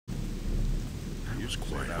was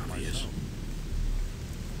quite obvious.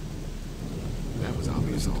 That was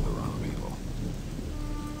obvious all the wrong people.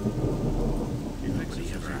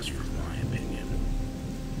 Nobody ever asked for my opinion.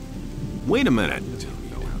 Wait a minute.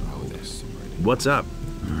 What's up?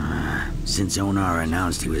 Since Onar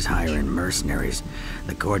announced he was hiring mercenaries,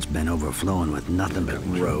 the court's been overflowing with nothing but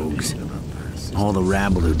rogues. All the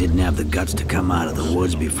rabble who didn't have the guts to come out of the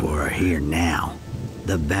woods before are here now.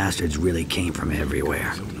 The bastards really came from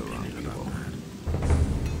everywhere.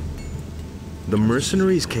 The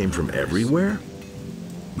mercenaries came from everywhere?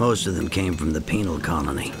 Most of them came from the penal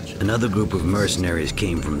colony. Another group of mercenaries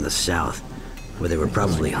came from the south, where they were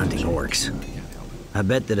probably hunting orcs. I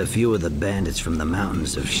bet that a few of the bandits from the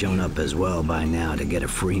mountains have shown up as well by now to get a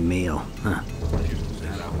free meal. Huh.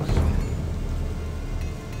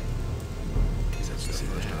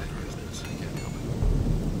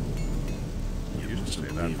 You just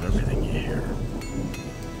believe everything you hear.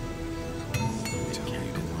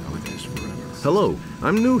 Hello,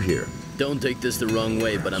 I'm new here. Don't take this the wrong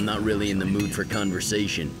way, but I'm not really in the mood for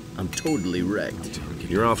conversation. I'm totally wrecked.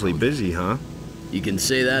 You're awfully busy, huh? You can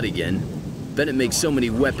say that again. Bennett makes so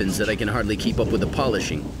many weapons that I can hardly keep up with the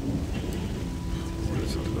polishing.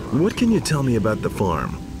 What can you tell me about the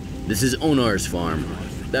farm? This is Onar's farm.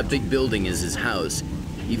 That big building is his house.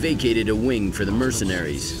 He vacated a wing for the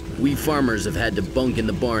mercenaries. We farmers have had to bunk in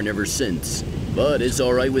the barn ever since. But it's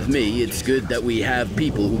all right with me. It's good that we have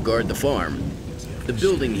people who guard the farm. The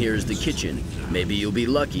building here is the kitchen. Maybe you'll be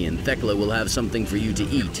lucky and Thekla will have something for you to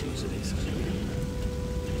eat.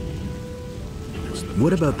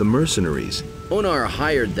 What about the mercenaries? Onar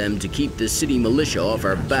hired them to keep the city militia off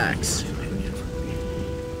our backs.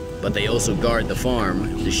 But they also guard the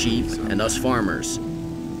farm, the sheep, and us farmers.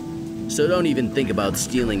 So don't even think about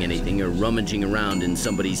stealing anything or rummaging around in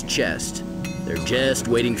somebody's chest. They're just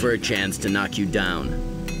waiting for a chance to knock you down.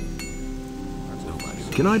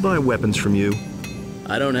 Can I buy weapons from you?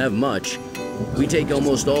 I don't have much. We take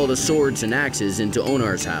almost all the swords and axes into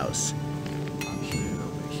Onar's house.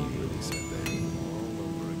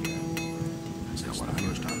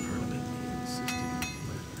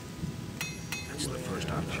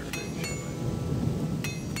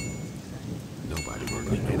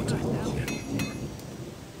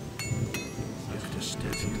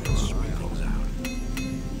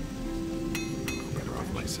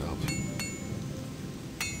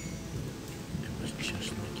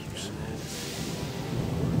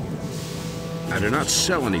 I do not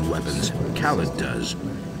sell any weapons. Khaled does.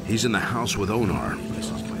 He's in the house with Onar.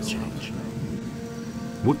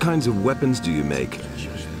 What kinds of weapons do you make?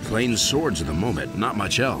 Plain swords at the moment, not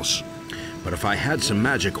much else. But if I had some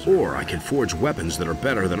magic ore, I could forge weapons that are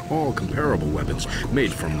better than all comparable weapons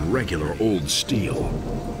made from regular old steel.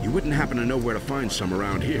 You wouldn't happen to know where to find some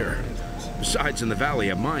around here. Besides, in the Valley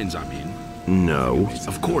of Mines, I mean. No.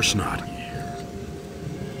 Of course not.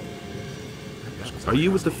 Are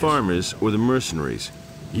you with the farmers or the mercenaries?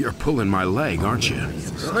 You're pulling my leg, aren't you?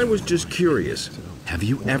 I was just curious. Have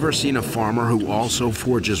you ever seen a farmer who also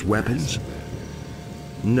forges weapons?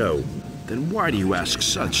 No. Then why do you ask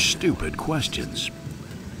such stupid questions?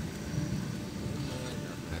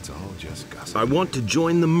 That's all just gossip. I want to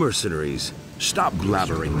join the mercenaries. Stop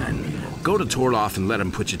blabbering then. Go to Torloff and let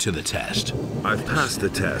him put you to the test. I've passed the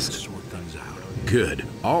test. Good.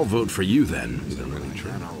 I'll vote for you then.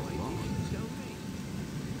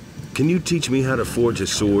 Can you teach me how to forge a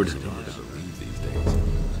sword?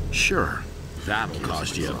 Sure. That'll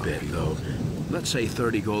cost you a bit, though. Let's say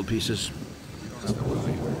 30 gold pieces.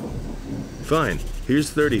 Fine. Here's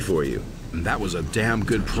 30 for you. And that was a damn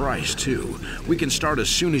good price, too. We can start as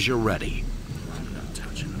soon as you're ready.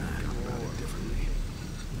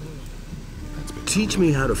 Teach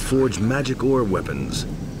me how to forge magic ore weapons.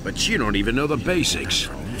 But you don't even know the basics.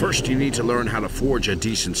 First, you need to learn how to forge a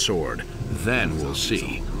decent sword. Then we'll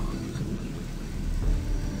see.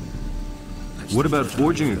 What about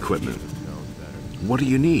forging equipment? What do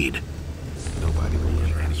you need? Nobody will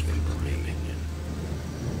learn anything from me.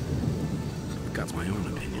 I've got my own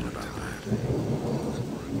opinion about that.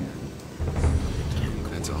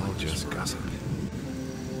 That's all just gossip.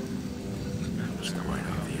 That was quite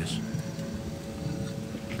obvious.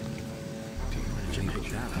 Where did you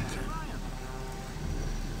make that up?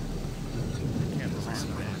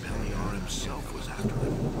 Peliar himself was after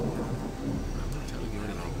him. I'm not telling you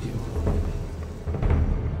anything new.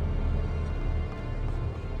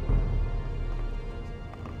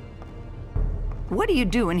 What are you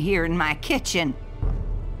doing here in my kitchen?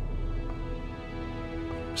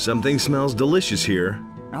 Something smells delicious here.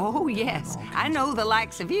 Oh, yes. I know the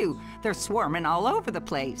likes of you. They're swarming all over the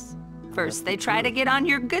place. First, they try to get on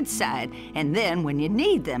your good side, and then when you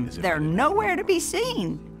need them, they're nowhere to be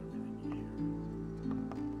seen.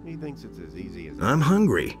 He thinks it's as easy as... I'm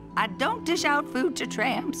hungry. I don't dish out food to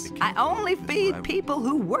tramps. I only feed people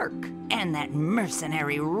who work. And that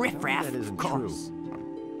mercenary riffraff, That of isn't course.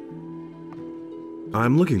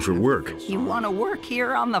 I'm looking for work. You want to work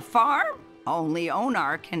here on the farm? Only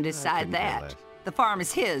Onar can decide couldn't care that. less. The farm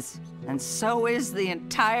is his, and so is the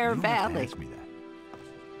entire valley.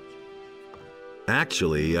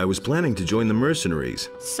 Actually, I was planning to join the mercenaries.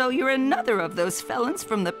 So you're another of those felons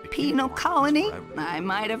from the penal colony? I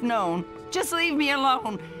might have known. Just leave me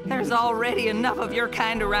alone. There's already enough of your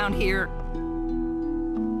kind around here.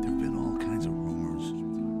 There've been all kinds of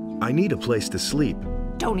rumors. I need a place to sleep.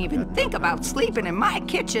 Don't even think about sleeping in my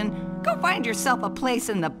kitchen. Go find yourself a place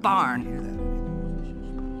in the barn.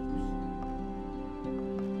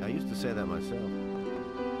 I used to say that myself.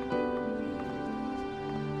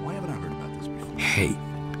 Why haven't I heard about this before? Hey,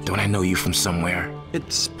 don't I know you from somewhere?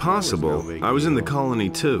 It's possible. I was in the colony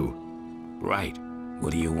too. Right.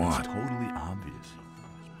 What do you want? Totally obvious.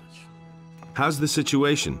 How's the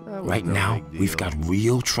situation? Right now, we've got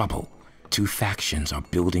real trouble. Two factions are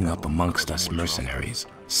building up amongst us mercenaries.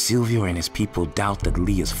 Silvio and his people doubt that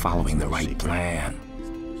Lee is following the right plan.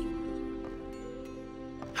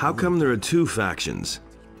 How come there are two factions?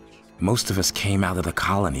 Most of us came out of the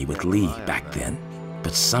colony with Lee back then,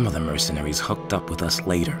 but some of the mercenaries hooked up with us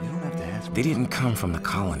later. You don't have to ask me. They didn't come from the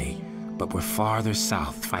colony, but were farther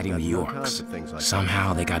south fighting the Yorks.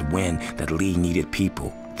 Somehow they got wind that Lee needed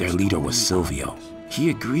people. Their leader was Silvio. He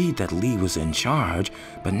agreed that Lee was in charge,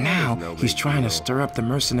 but now he's trying to stir up the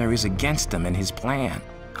mercenaries against him and his plan.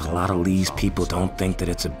 A lot of Lee's people don't think that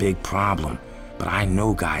it's a big problem, but I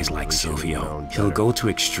know guys like Silvio. He'll go to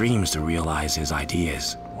extremes to realize his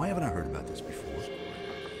ideas. Why haven't I heard about this before?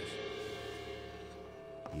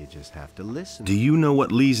 You just have to listen. Do you know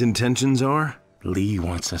what Lee's intentions are? Lee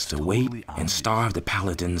wants us to wait and starve the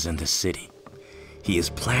paladins in the city. He is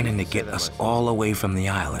planning to get us all away from the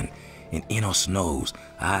island, and Enos knows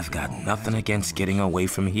I've got nothing against getting away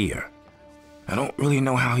from here. I don't really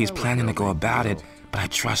know how he's planning to go about it, but I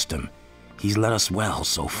trust him. He's led us well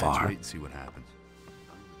so Let's far. wait and see what happens.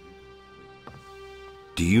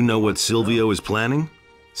 Do you know what Silvio is planning?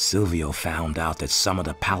 Silvio found out that some of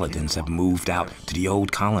the paladins have moved out to the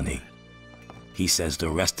old colony. He says the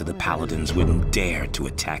rest of the paladins wouldn't dare to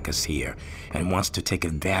attack us here and wants to take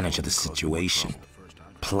advantage of the situation.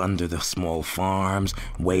 Plunder the small farms,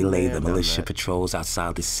 waylay the militia patrols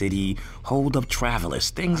outside the city, hold up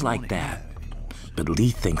travelers, things like that. But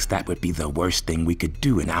Lee thinks that would be the worst thing we could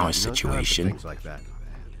do in our situation. Things like that.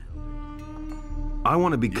 I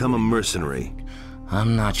want to become a mercenary.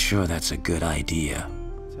 I'm not sure that's a good idea.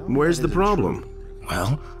 Where's the problem?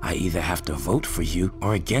 Well, I either have to vote for you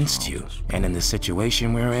or against you. And in the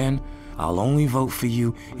situation we're in, I'll only vote for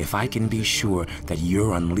you if I can be sure that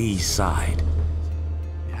you're on Lee's side.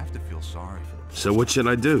 You have to feel sorry for them. So what should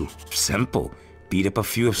I do? Simple. Beat up a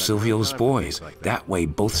few of Silvio's boys. That way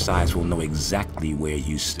both sides will know exactly where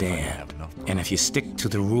you stand. And if you stick to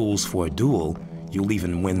the rules for a duel, you'll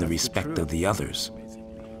even win the respect of the others.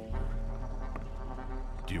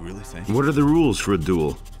 Do you really think? What are the rules for a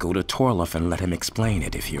duel? Go to Torloff and let him explain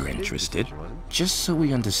it if you're interested. Just so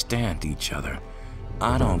we understand each other.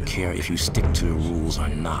 I don't care if you stick to the rules or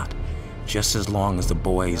not. Just as long as the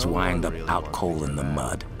boys wind up out cold in the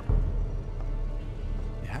mud.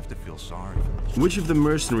 You have to feel sorry for them. Which of the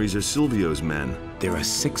mercenaries are Silvio's men? There are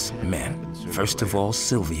 6 men. First of all,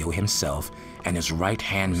 Silvio himself and his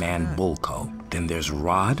right-hand man, Bulko. Then there's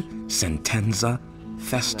Rod, Sentenza,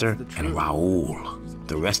 Fester, and Raoul.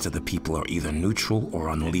 The rest of the people are either neutral or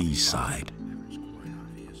on Lee's side.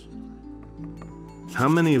 How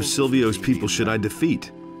many of Silvio's people should I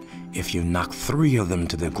defeat? If you knock 3 of them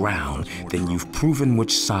to the ground, then you've proven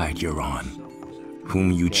which side you're on.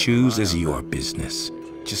 Whom you choose is your business.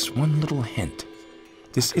 Just one little hint.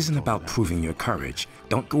 This isn't about proving your courage.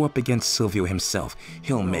 Don't go up against Silvio himself.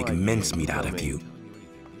 He'll make mincemeat out of you.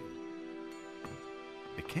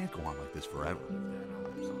 It can't go on like this forever.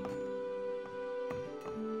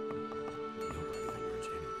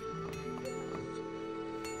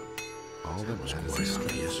 All that matters is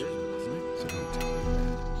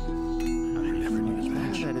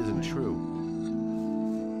That isn't true.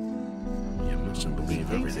 You mustn't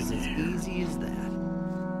believe everything It's you as hear. easy as that.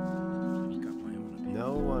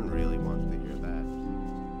 No one really wants to hear that.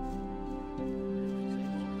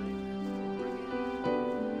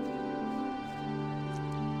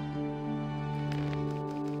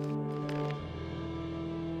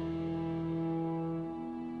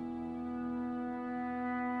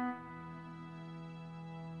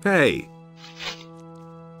 Hey!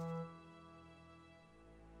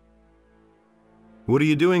 What are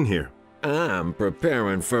you doing here? I'm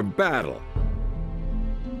preparing for battle.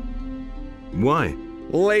 Why?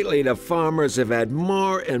 Lately, the farmers have had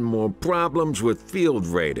more and more problems with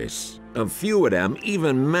Fieldraiders. A few of them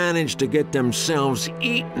even managed to get themselves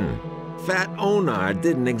eaten. Fat Onar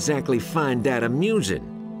didn't exactly find that amusing.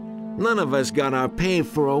 None of us got our pay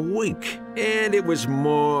for a week, and it was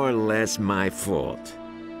more or less my fault.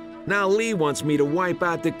 Now Lee wants me to wipe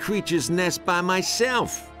out the creature's nest by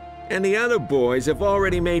myself. And the other boys have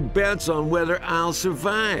already made bets on whether I'll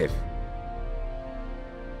survive.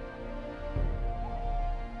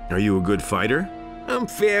 Are you a good fighter? I'm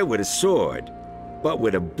fair with a sword, but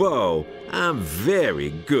with a bow, I'm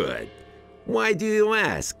very good. Why do you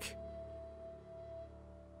ask?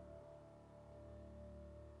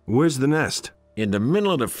 Where's the nest? In the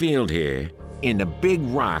middle of the field here, in the big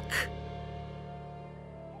rock.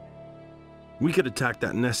 We could attack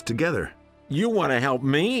that nest together. You want to help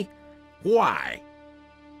me? Why?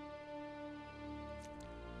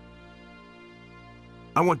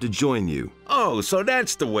 I want to join you. Oh, so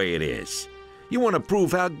that's the way it is. You want to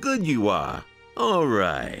prove how good you are. All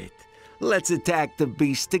right. Let's attack the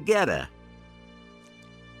beast together.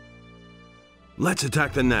 Let's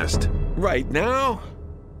attack the nest. Right now?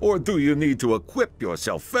 Or do you need to equip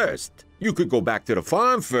yourself first? You could go back to the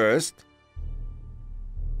farm first.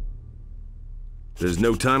 There's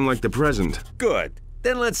no time like the present. Good.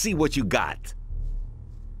 Then let's see what you got.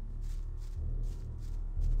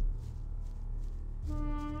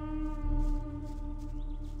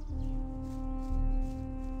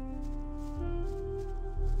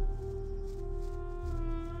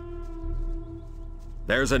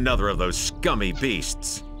 There's another of those scummy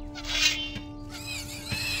beasts.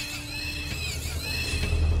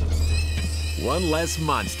 One less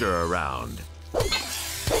monster around.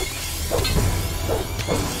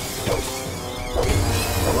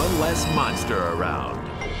 One less monster around.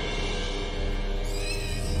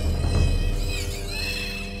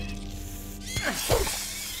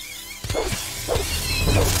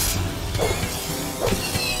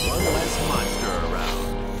 One less monster around.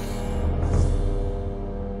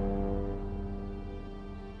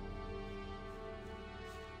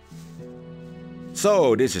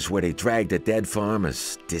 So, this is where they drag the dead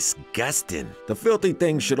farmers. Disgusting. The filthy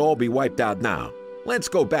things should all be wiped out now. Let's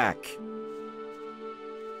go back.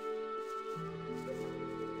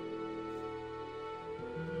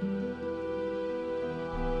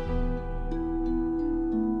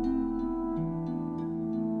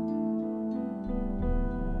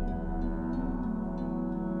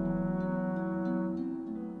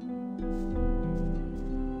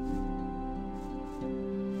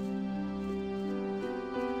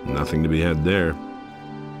 Nothing to be had there.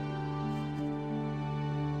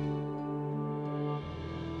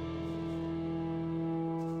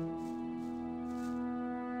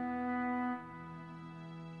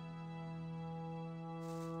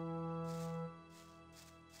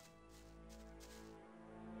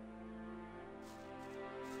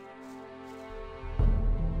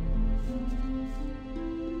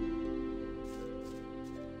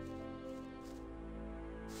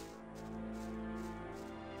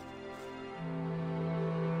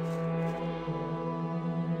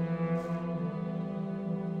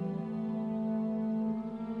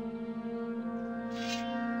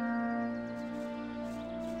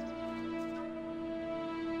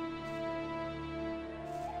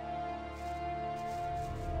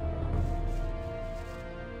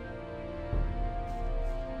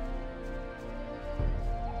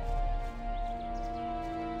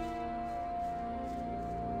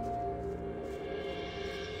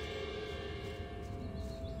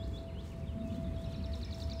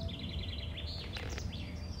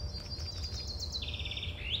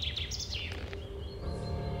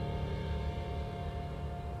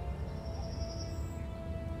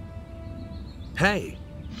 Hey!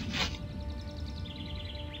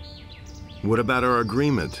 What about our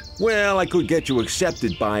agreement? Well, I could get you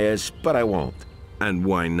accepted by us, but I won't. And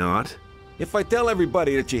why not? If I tell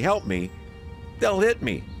everybody that you helped me, they'll hit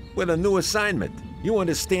me with a new assignment. You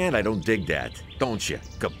understand I don't dig that, don't you?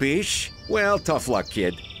 Capiche? Well, tough luck,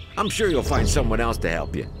 kid. I'm sure you'll find someone else to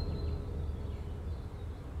help you.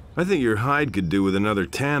 I think your hide could do with another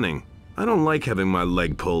tanning. I don't like having my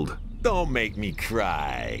leg pulled. Don't make me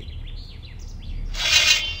cry.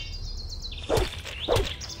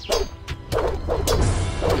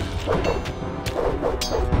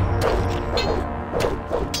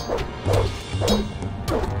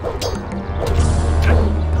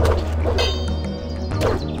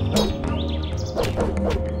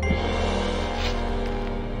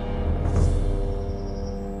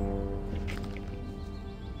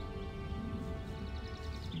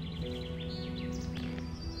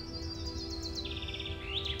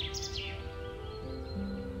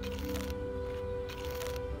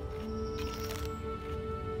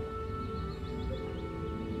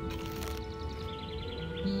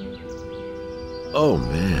 Oh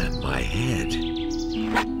man, my head.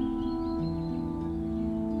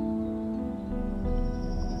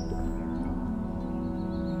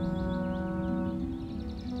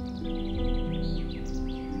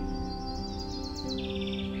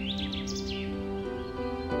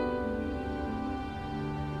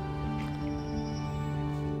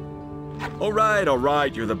 All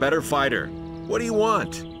right, you're the better fighter. What do you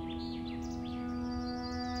want?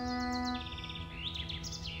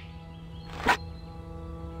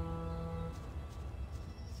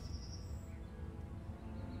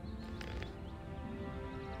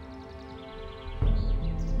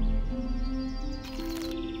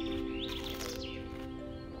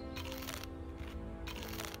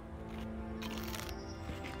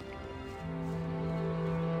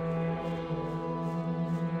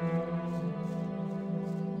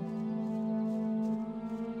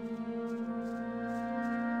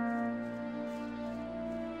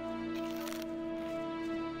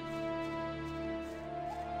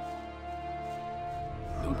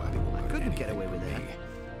 I couldn't get away with that.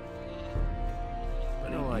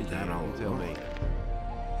 No idea. Don't tell me.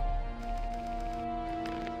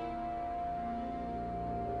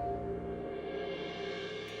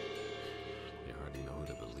 You hardly know who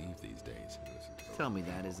to believe these days. Tell me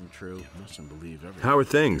that isn't true. You mustn't believe everything. How are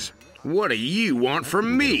things? What do you want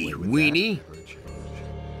from me, weenie?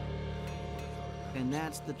 And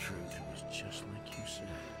that's the truth. It was just like you said.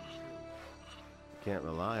 Can't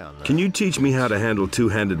rely on that. Can you teach me how to handle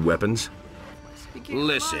two-handed weapons?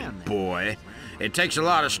 Listen, boy. It takes a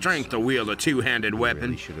lot of strength to wield a two-handed weapon.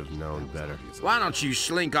 Really should have known better. Why don't you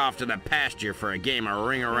slink off to the pasture for a game of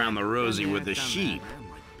Ring Around the Rosie with the sheep?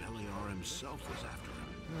 Like Beliar himself was after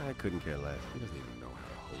him. I couldn't care less. He doesn't even know how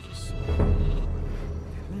to hold a sword.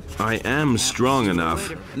 I am strong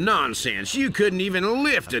enough. Nonsense. You couldn't even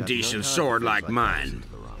lift a decent sword like mine.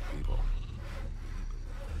 The wrong people.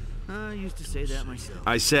 I used to say that myself.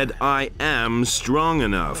 I said I am strong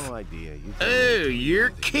enough. No idea. Oh, you're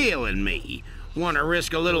killing me. Want to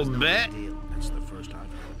risk a little bet? That's the first I've heard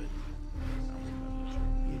of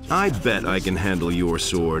it. I bet I can handle your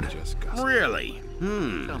sword. Really? Tell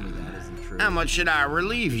me that isn't true. How much should I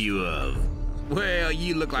relieve you of? Well,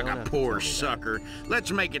 you look like a poor sucker. Let's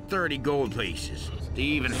make it 30 gold pieces. Do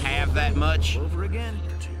you even have that much? Over again?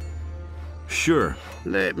 Sure.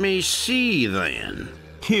 Let me see then.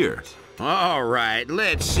 Here. All right,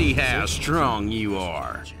 let's see how strong you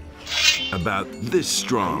are. About this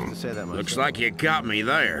strong. Say that Looks like you got me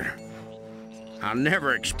there. I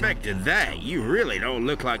never expected that. You really don't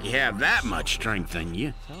look like you have that much strength in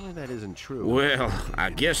you. Tell me that isn't true. Well, I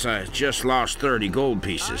guess I just lost 30 gold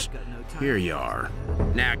pieces. Here you are.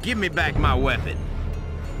 Now give me back my weapon.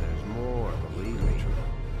 There's more, believe me.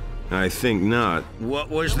 I think not. What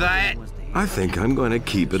was that? I think I'm going to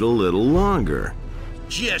keep it a little longer.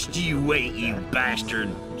 Just you wait, you bastard.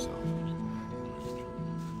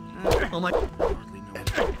 Oh my.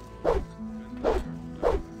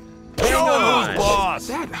 Show on. him who's boss!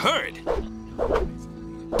 That hurt!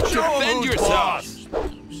 Defend yourself!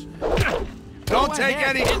 Don't take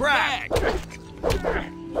any crap!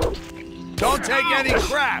 Don't take any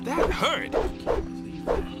crap! That hurt!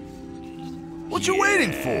 What you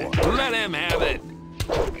waiting for? Let him have it!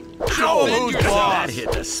 Show him Defend who's yourself! boss! That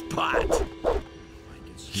hit the spot.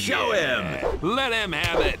 Show him. Let him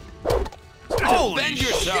have it! Holy Defend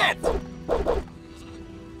yourself!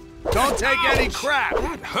 Don't take any crap!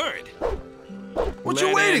 That hurt! What Let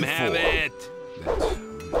you waiting him have for? it!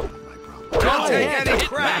 Don't take hit any that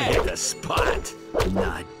crap! Hit the spot.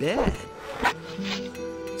 Not bad.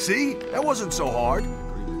 See? That wasn't so hard.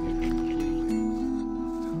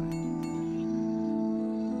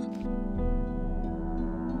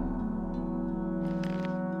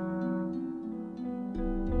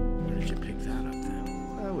 Where did you pick that up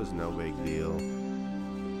then? That was no big deal.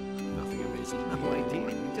 Nothing amazing. No idea.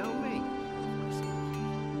 You tell me.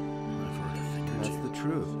 I've heard a thing or That's two. the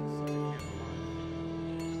truth.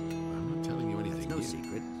 I'm not telling you anything. That's no new.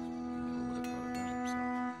 secret.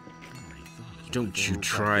 Don't you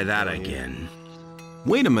try that again.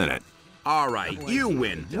 Wait a minute. All right, you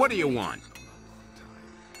win. What do you want?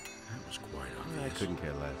 That was quite I obvious. couldn't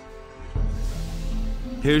care less.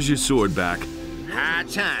 Here's your sword back. High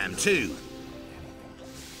time, too.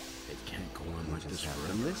 It can't go on like this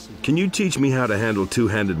forever. Listen. Can you teach me how to handle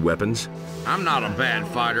two-handed weapons? I'm not a bad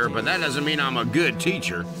fighter, but that doesn't mean I'm a good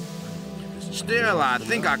teacher. Still, I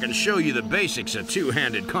think I can show you the basics of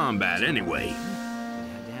two-handed combat anyway. It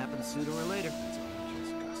had to happen sooner or later.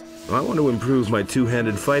 I want to improve my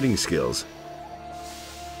two-handed fighting skills.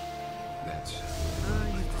 That's I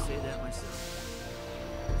used to say that myself.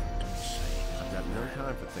 I've got no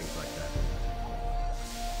time for things like that.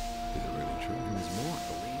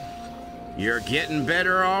 You're getting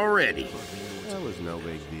better already. That was no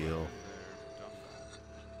big deal.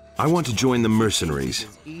 I want to join the mercenaries.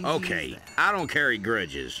 Okay, I don't carry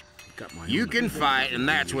grudges. You can fight, and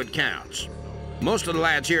that's what counts. Most of the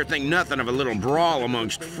lads here think nothing of a little brawl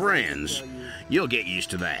amongst friends. You'll get used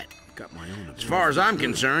to that. As far as I'm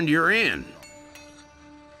concerned, you're in.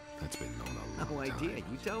 That's been known a No long time. idea.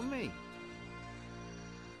 You tell me.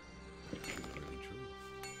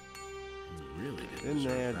 Really didn't Been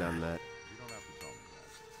deserve there, that. done that.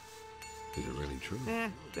 Is it really true?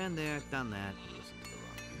 Been there, done that.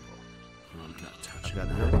 I'm not I've touching got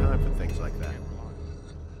that. no time for things like that.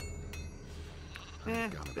 Gone Been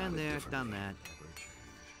about it there, differently. done that.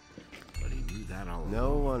 But he knew that all along.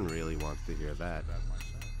 No one really wants to hear that.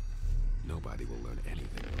 Nobody will learn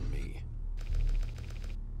anything from me.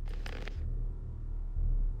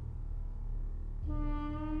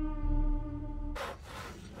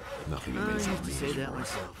 Nothing I amazing used to me say is that worth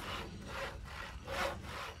myself.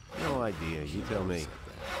 No idea. You tell me.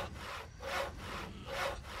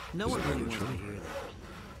 No one really wants to hear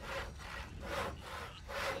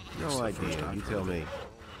that. No idea. You tell me.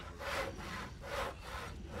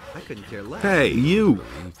 I couldn't care less. Hey, you!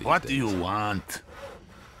 What do you want?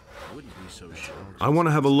 I want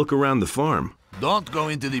to have a look around the farm. Don't go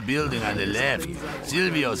into the building on the left.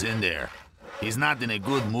 Silvio's in there. He's not in a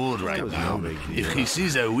good mood right now. If he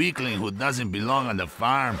sees a weakling who doesn't belong on the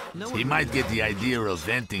farm, he might get the idea of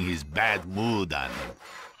venting his bad mood on him.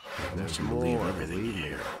 There's more. Believe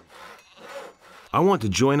me. I want to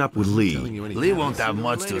join up with Lee. Lee won't have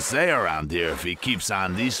much to say around here if he keeps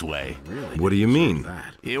on this way. What do you mean?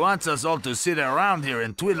 He wants us all to sit around here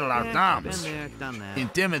and twiddle our Been thumbs. there, done that.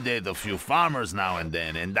 Intimidate a few farmers now and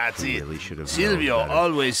then, and that's He it. really should have Silvio known better.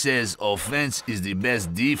 always says offense is the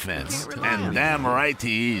best defense, and damn right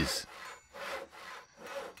he is.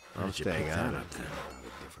 I'm staying out of it.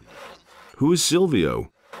 Who is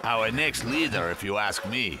Silvio? Our next leader, if you ask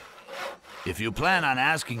me. If you plan on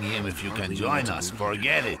asking him if you can join us,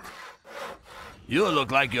 forget it. You look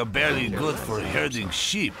like you're barely good for herding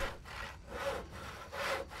sheep.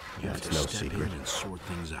 You have to no step secret. in and sort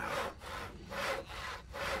things out.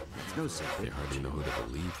 It's no secret. They hardly know who to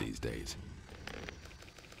believe these days.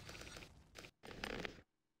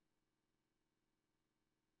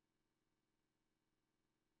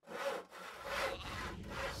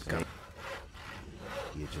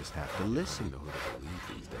 You just have to listen. Know who to believe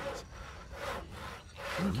these days.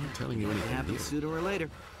 I'm not telling you It anything happens here. sooner or later.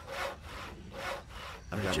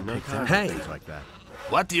 I've got no pick time Hey. for things like that.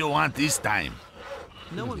 What do you want this time?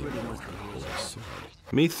 No one really wants to hear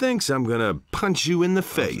that. Methinks I'm gonna punch you in the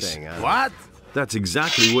face. Staying out of it. What? That's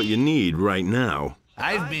exactly what you need right now.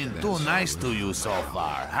 I've been too nice to you so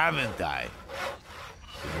far, haven't I?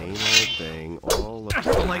 Same old thing. All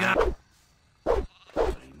the Oh my god!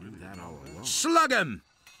 Slug him!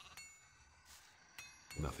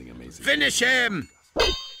 Nothing amazing. Finish him!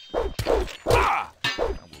 Ah!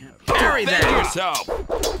 Carry Defend that! yourself!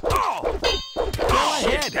 Oh! Go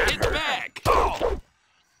ahead, hit back! Oh!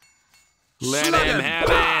 Let Slug him him! have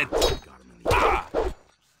it! Ah!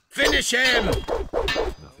 Finish him!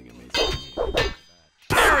 Nothing amazing.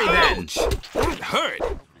 Carry that! Ouch! That hurt!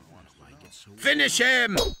 Finish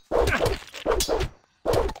him!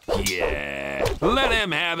 Yeah! Let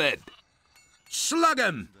him have it! Slug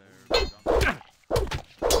him!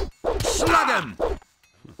 Slug him!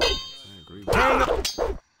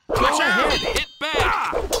 Go ahead, hit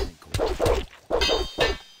back!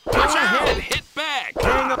 Go ahead, hit back!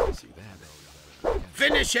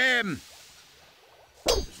 Finish him!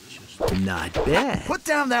 Not bad. Put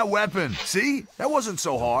down that weapon. See? That wasn't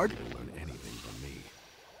so hard. Learn anything from me.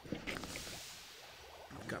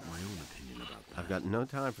 I've got my own opinion about that. I've got no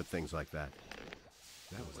time for things like that.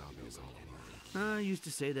 That was obvious all along. I used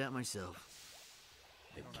to say that myself.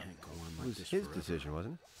 It can't go on It like was this his forever. decision,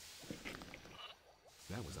 wasn't it?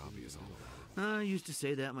 That was obvious all along. I used to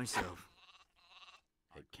say that myself.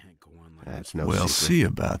 It can't go on like That's this. no We'll secret. see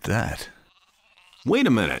about that. Wait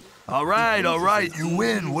a minute. All right, you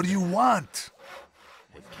win. What do you want?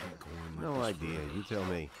 It can't go on like No this idea. forever. You tell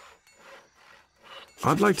me.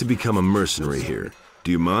 I'd like to become a mercenary here.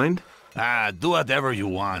 Do you mind? Ah, do whatever you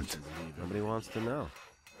want. Nobody wants to know.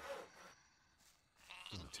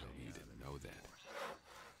 Don't tell me you didn't know that.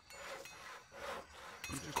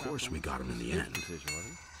 Of course we got him in the His end. decision,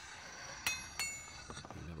 wasn't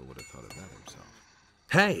He never would have thought of that himself.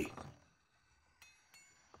 Hey!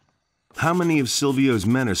 How many of Silvio's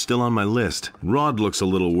men are still on my list? Rod looks a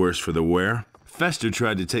little worse for the wear. Fester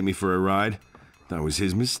tried to take me for a ride. That was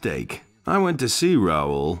his mistake. I went to see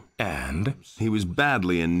Raoul. And He was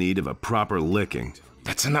badly in need of a proper licking.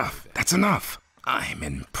 That's enough. That's enough. I'm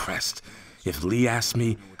impressed. If Lee asks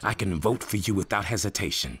me, I can vote for you without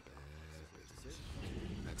hesitation.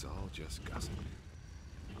 That's all just gossip.